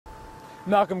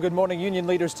Malcolm, good morning. Union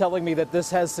leaders telling me that this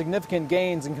has significant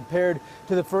gains and compared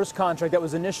to the first contract that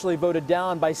was initially voted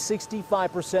down by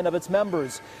 65% of its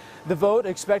members. The vote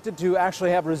expected to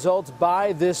actually have results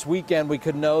by this weekend, we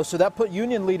could know. So that put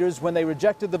union leaders, when they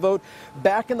rejected the vote,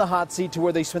 back in the hot seat to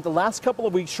where they spent the last couple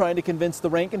of weeks trying to convince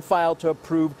the rank and file to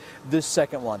approve this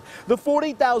second one. The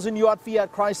 40,000 Yacht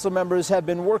Fiat Chrysler members have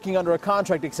been working under a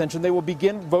contract extension. They will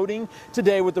begin voting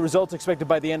today with the results expected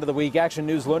by the end of the week. Action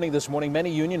News learning this morning many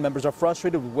union members are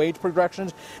frustrated with wage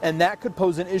progressions, and that could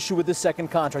pose an issue with the second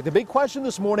contract. The big question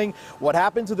this morning, what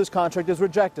happens if this contract is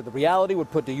rejected? The reality would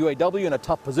put the UAW in a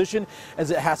tough position,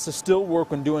 as it has to still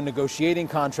work when doing negotiating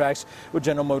contracts with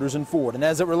General Motors and Ford. And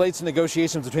as it relates to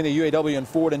negotiations between the UAW and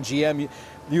Ford and GM,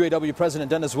 UAW President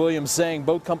Dennis Williams saying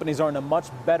both companies are in a much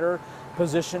better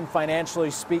position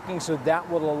financially speaking, so that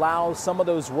will allow some of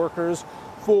those workers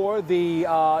for the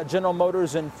General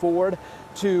Motors and Ford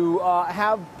to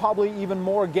have probably even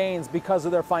more gains because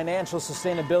of their financial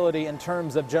sustainability in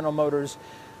terms of General Motors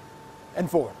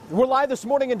and Ford. We're live this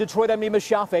morning in Detroit. I'm Nima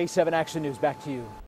Shafe, 7 Action News. Back to you.